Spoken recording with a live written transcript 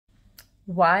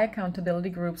Why accountability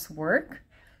groups work?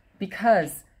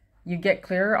 Because you get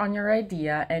clearer on your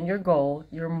idea and your goal.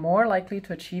 You're more likely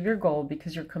to achieve your goal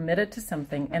because you're committed to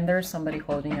something and there's somebody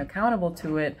holding you accountable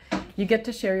to it. You get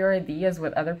to share your ideas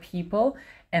with other people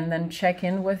and then check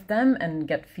in with them and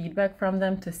get feedback from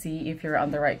them to see if you're on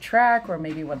the right track or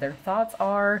maybe what their thoughts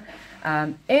are.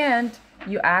 And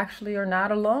you actually are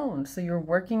not alone. So you're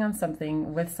working on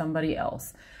something with somebody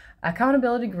else.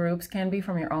 Accountability groups can be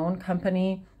from your own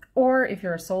company, or if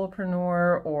you're a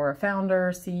solopreneur or a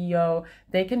founder, CEO,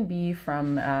 they can be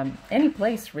from any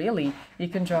place really. You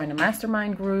can join a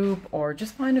mastermind group or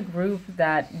just find a group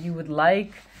that you would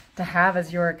like to have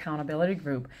as your accountability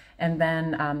group, and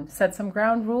then set some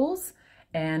ground rules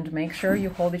and make sure you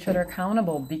hold each other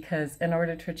accountable, because in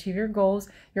order to achieve your goals,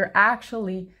 you're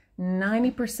actually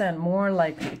 90% more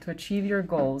likely to achieve your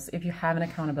goals if you have an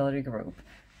accountability group.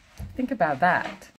 Think about that.